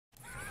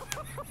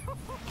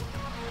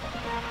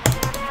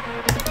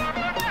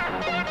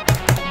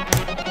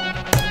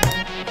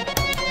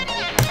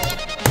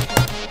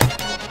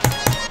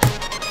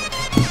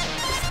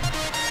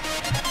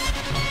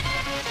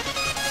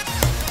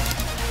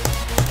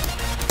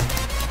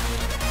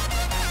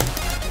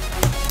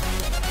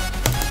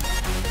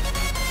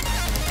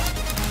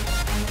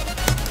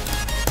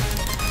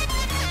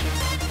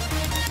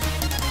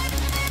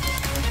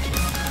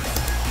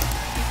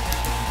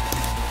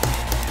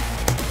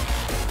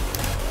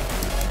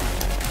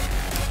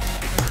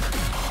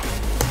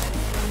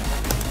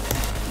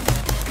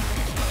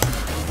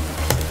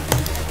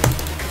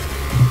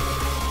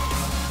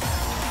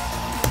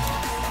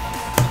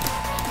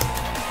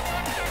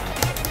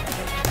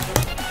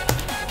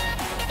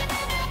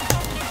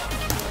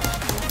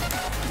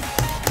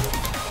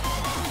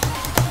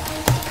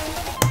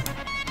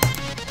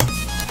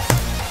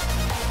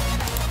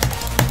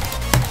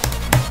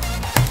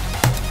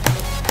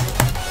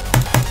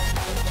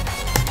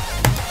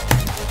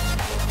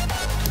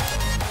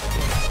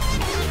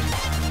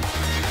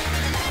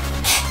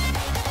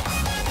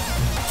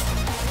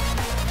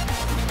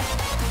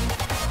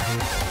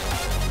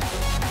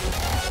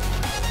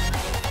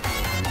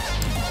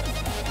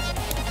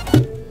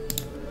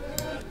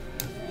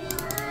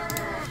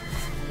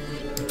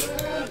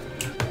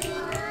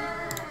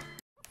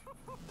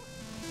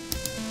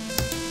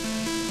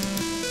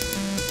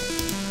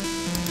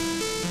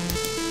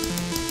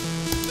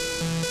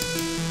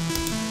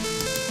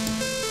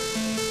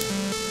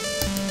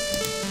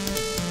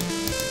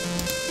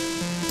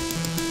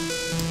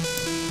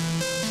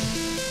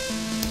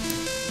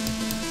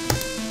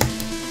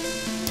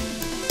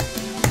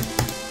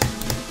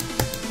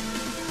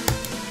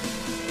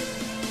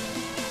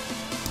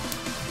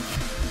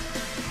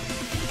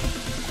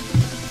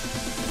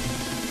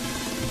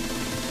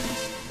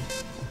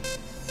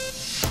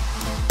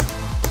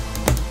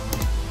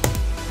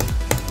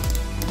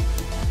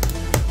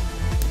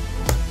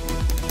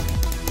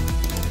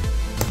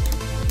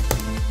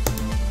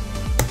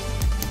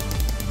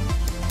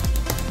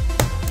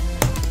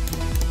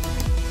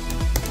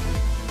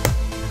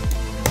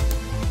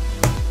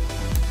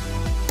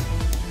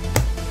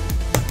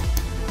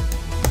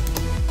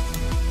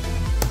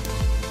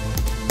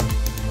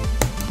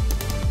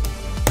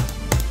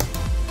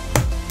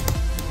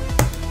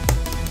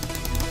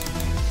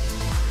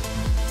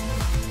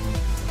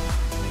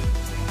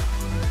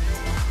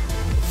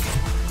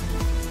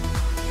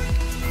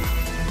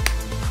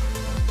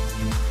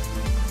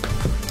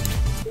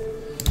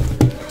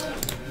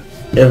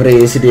every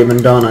easy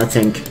demon done, I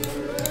think.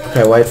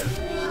 Okay, wait.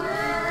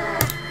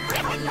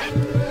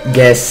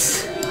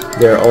 Guess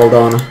they're all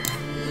done.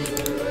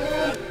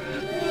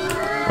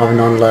 I've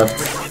none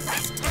left.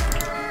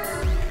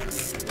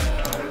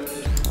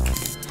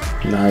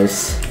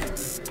 Nice.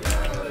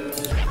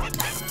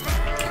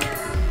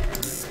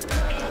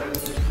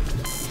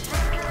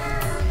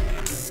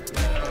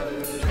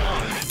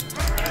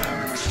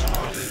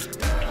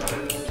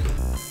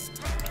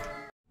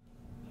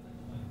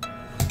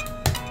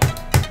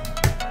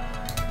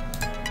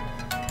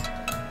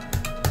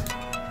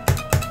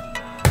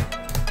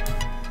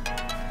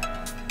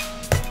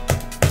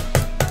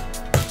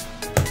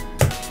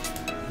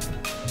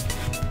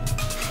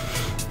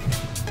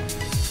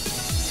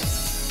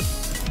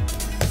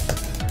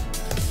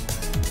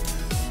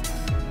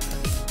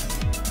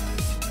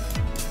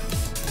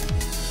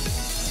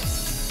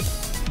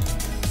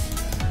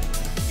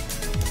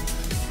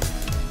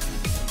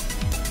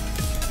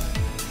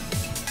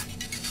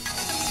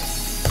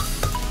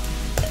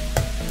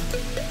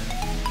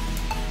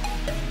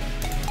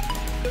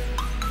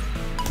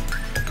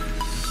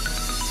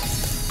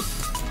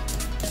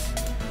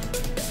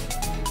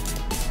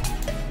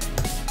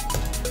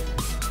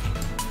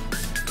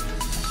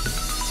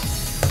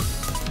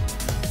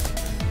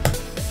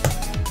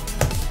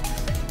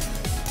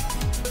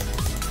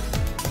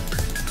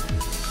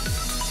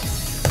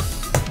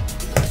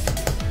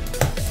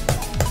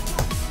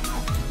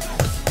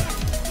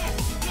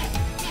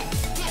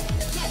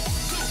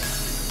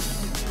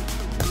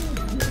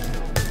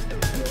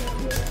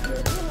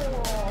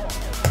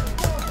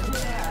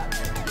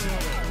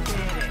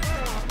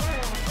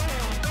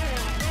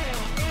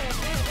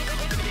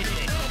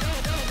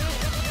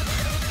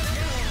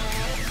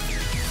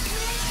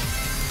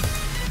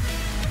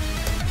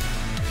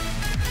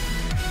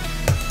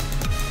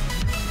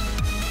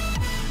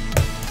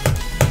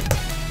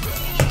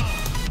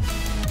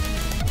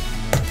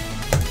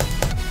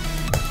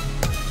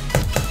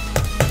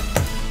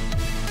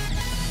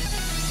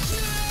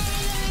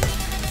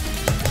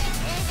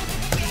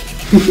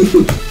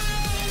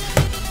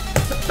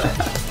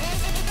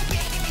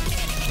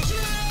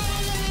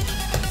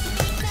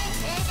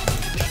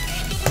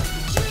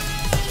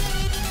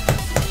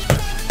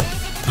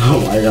 Oh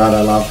my god,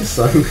 I love this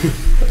song. Oh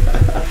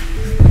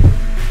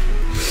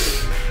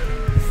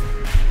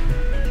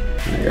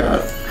my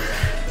god.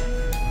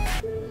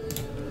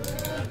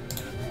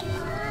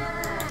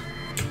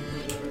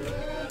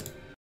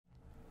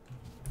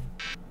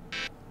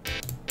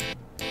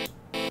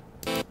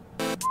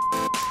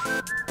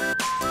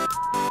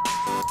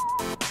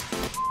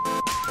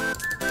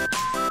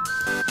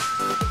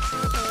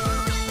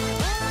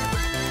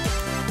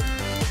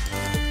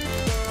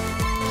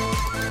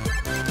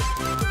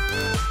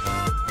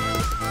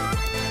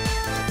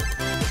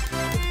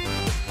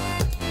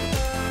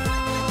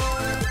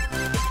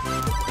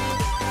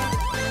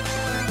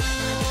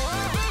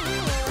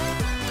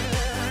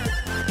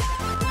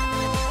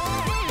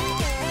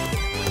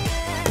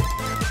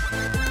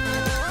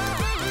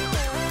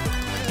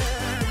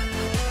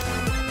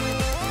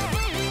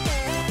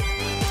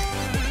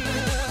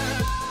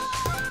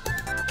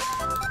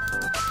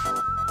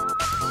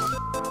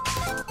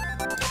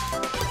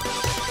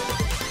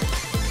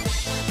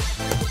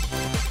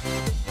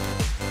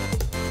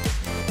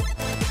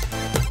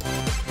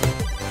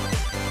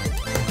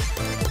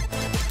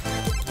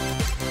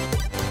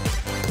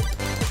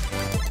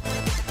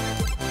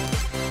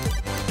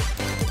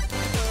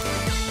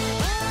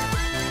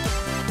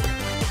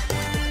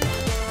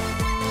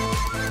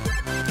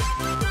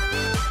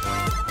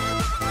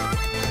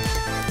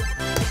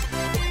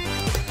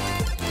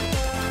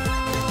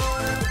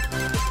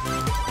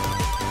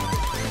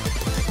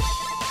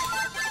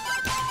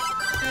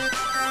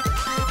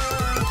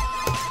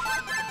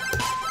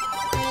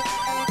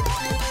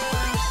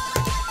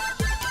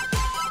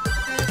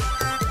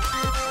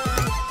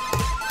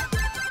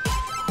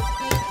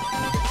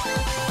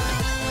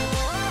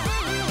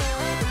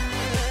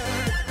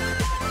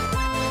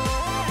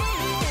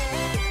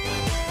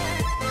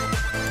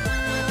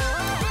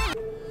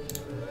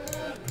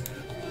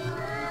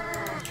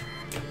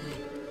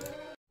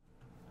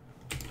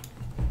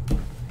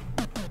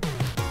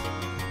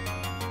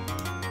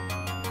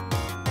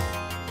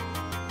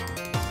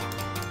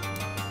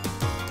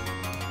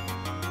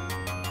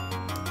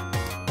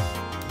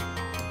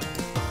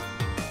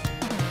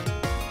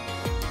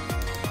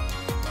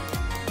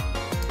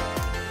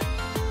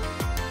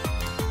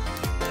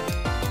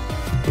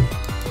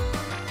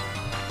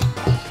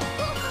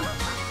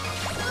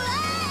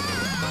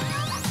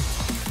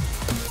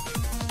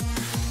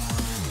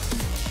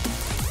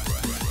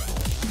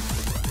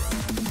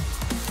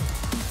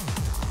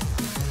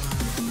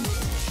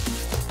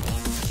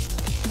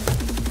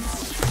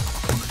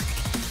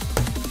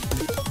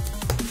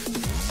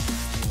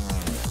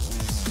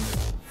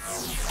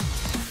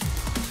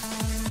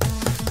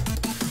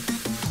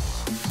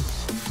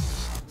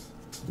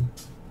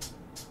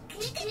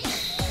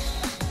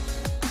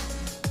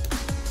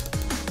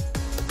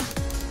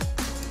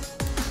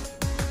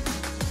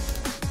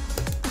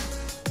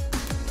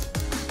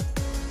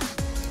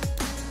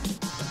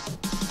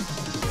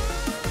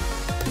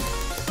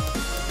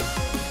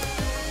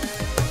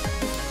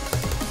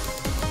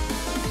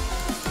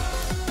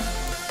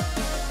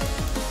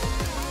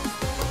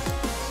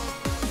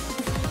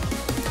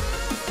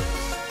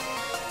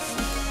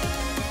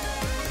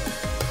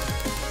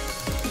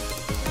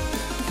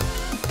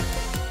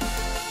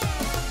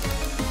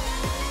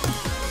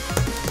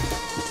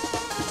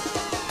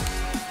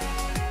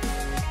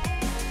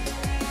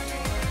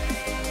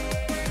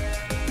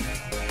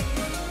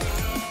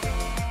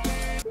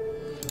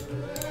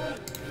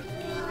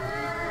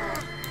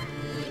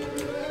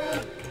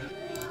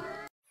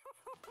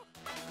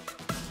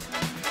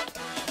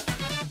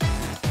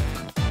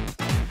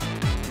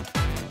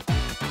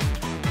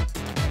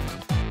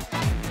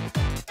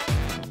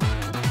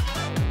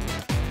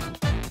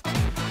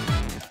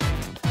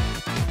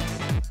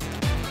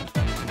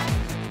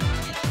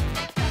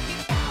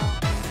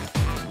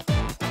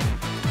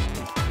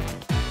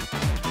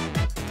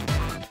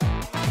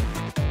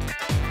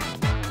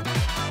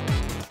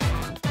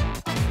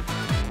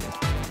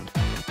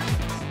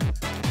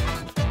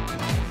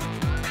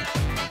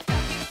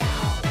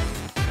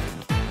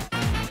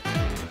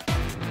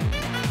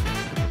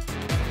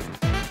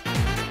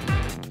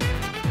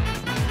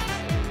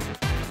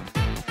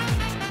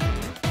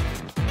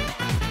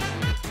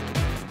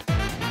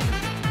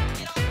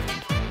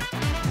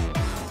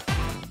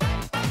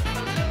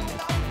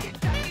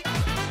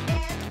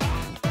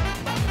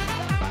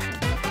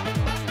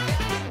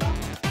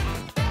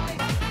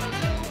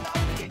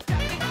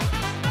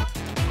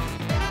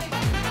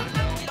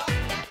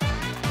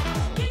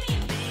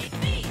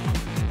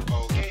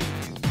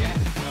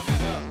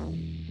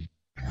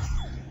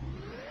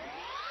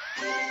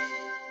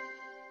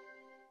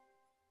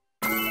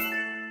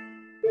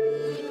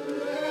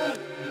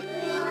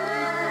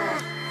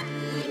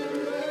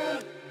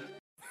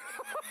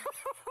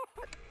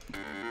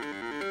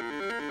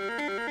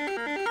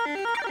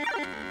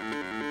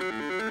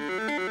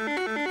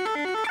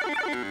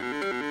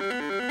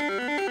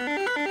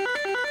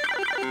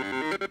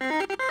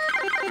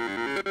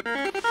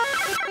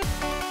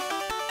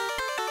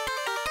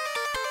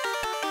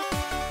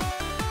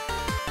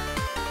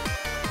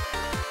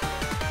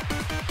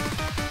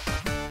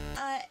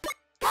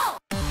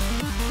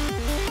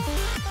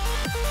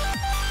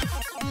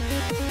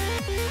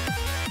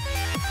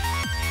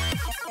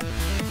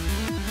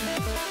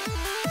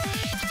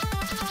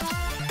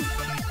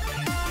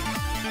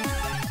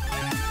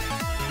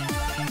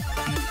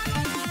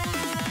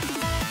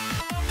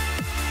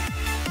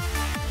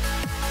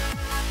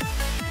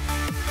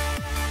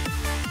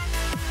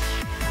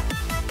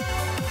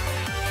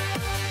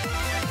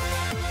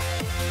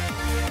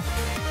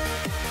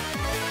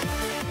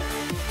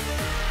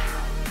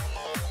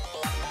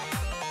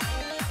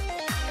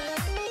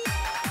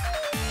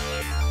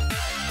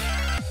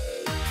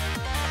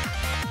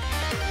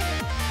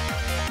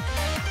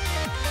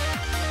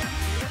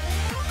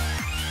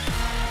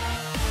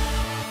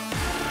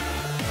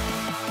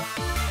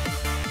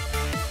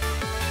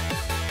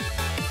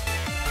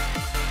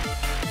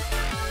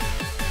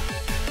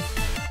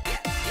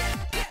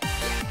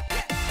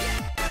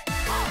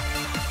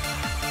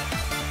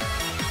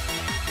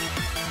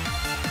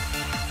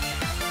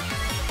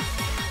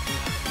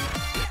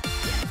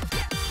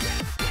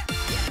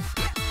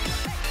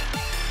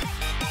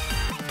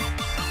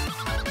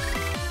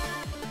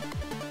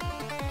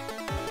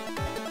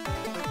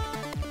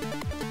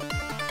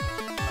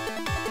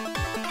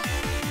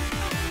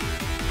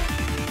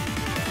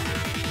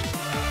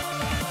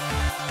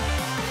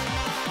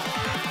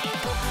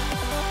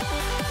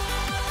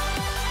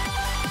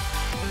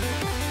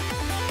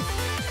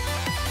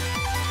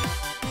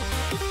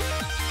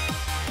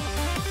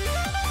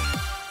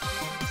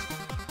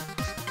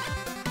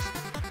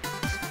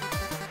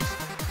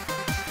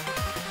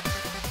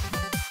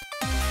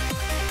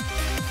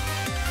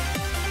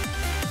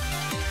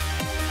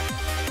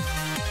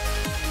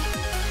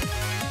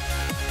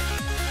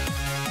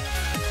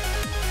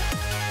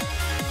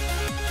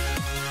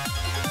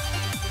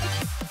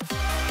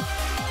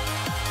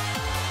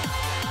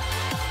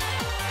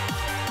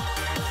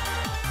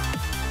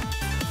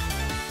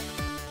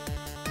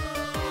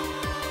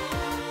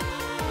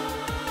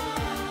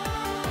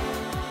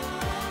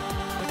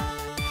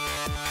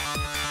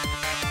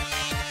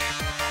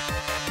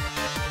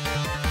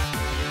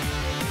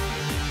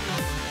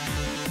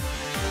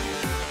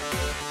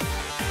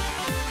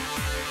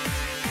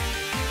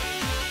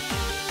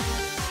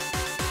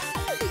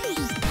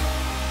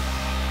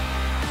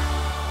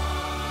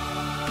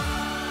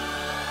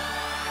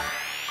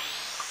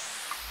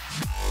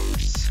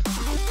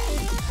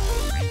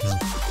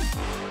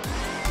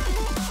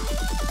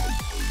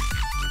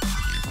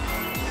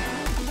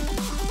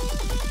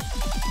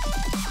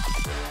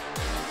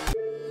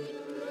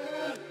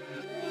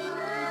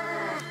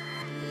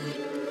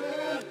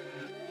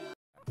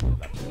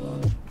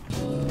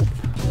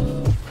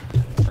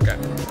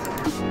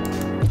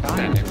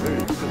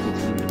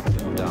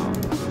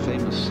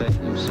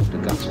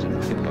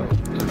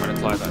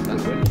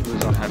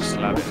 täältä.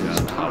 Härssi läpi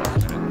täältä halki,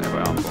 nyt ei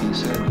voi ampua. He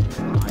said,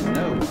 I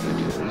know what it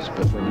is,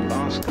 but when you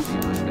ask me, I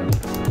don't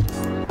know.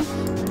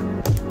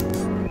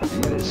 And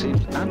yet it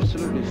seems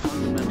absolutely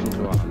fundamental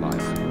to our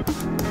life.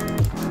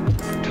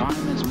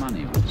 Time is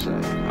money, would say.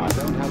 I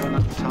don't have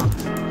enough time.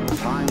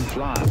 Time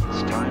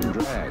flies, time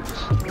drags.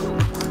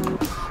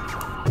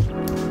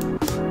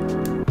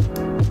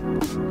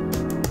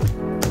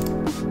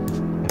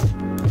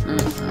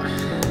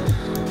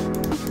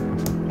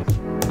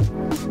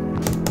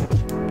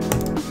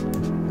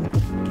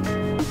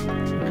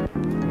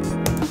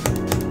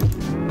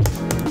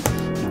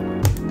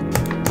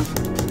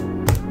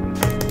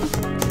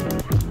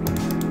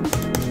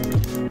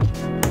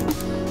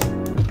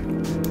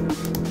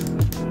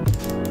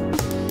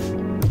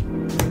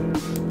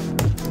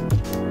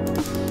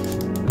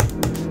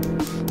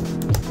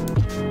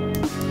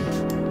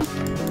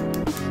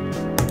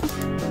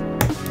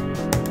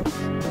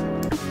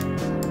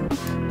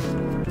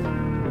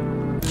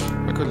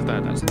 Kyllä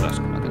täytän sitä taas,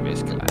 kun näitä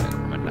viskiläinen,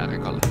 kun mennään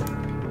rikalle.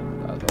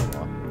 Täältä on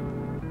vaan.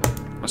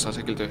 Mä saan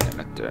se kyllä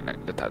tyhjennettyä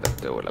ja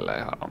täytettyä uudelleen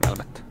ihan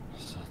ongelmatta.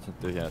 Saat sen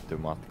tyhjennettyä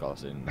matkalla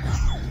sinne.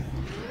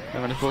 Mä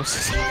menin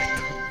bussissa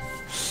vittu.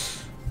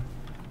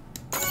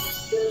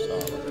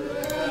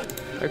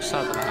 Eikö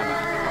saatana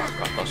hämää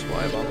alkaa tos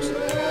vaivaamassa?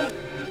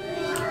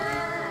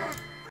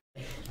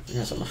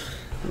 Ihan sama.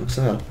 Onko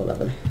se helppo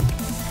leveli?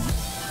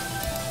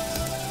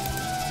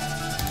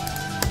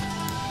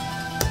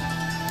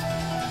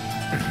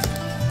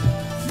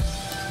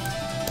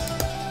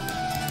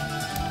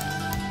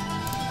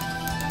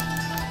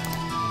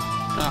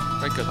 No,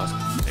 kaikki on taas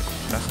niinku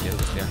tässä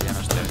kiltisti ja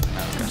hienosti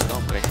näyttävästi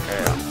on brikkejä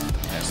ja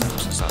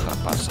semmosen saatana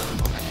passaa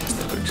momentti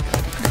sitten yksi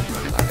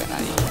kertaa jotain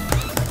venäjiä.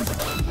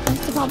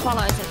 Sitten vaan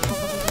palaiset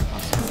koko sen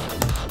passan.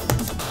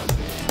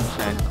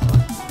 En.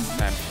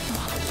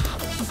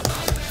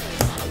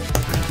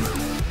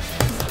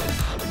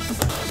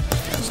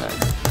 Ja se.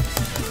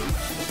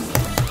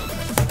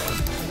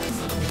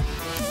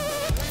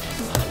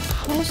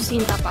 Ja jos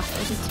siinä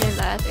tapahtuu sit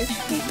sillä, että yksi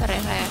pikkari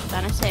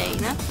räjähtää ne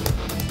seinät.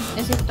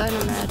 Ja sit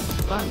toinen menee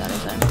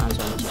vandalisoimaan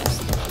sun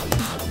chestin.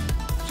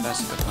 Sä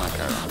sitten kun mä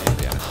käyn niin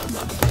pienet.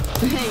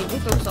 Ei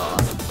vitu soo.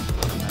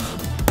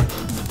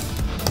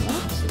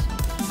 Jaksis.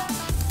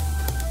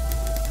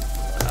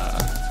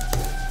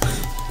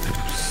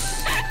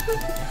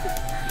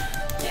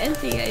 En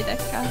tiedä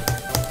itekään.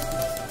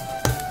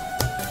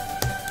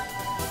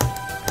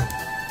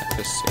 Et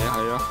vissiin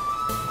ihan joo.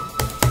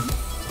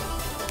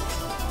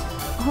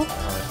 Oho. Ok.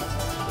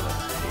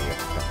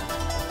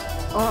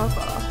 Oh my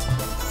god.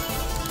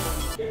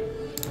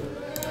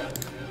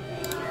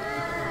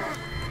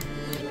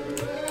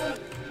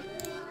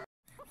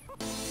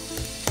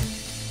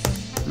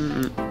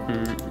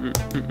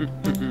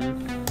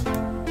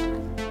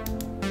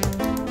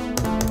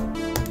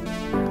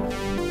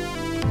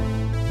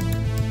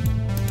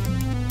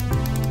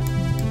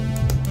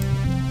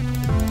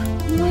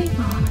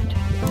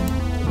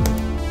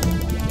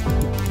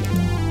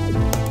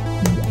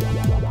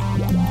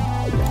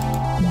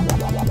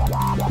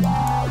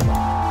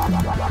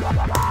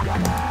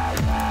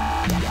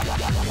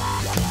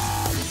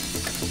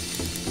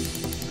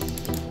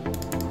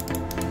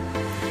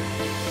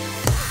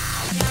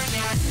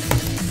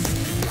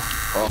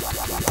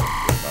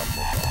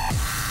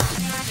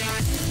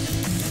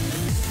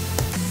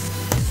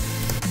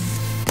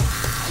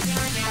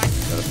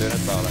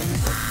 Työnnetään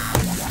alemmin.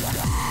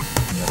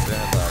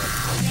 Työnnetään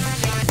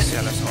alemmin.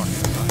 Siellä se on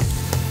jotain.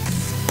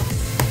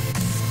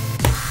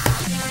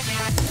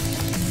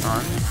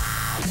 Noin.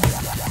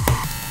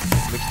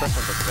 Miks tässä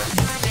on tätä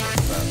vesiä?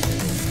 Tää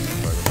niinku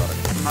voiko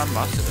tarkkaan? Mä en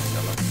vaan sitä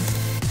siellä.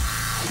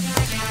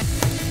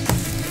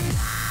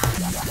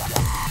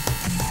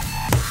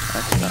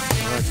 Että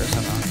oikein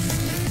sanaa.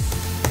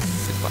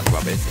 Sit vaan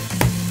kuvaa viitti.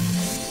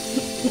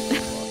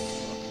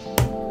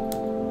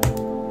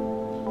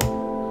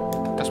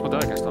 Tässä muuten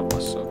oikeastaan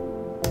passoo.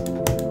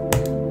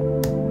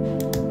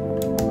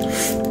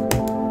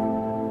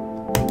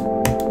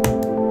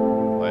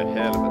 Oi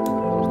helvetti,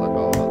 kuulostaa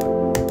kauhealta.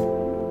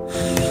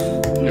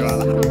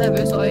 Hyvällä.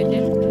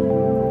 Levysoitin.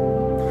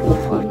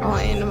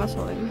 Oi, no mä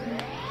soin.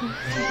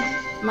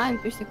 Mä en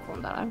pysty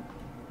kuuntelemaan.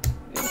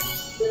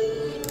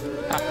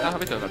 Tää on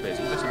vitu hyvä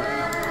biisi, mitä sä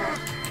mennään?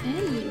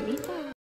 En.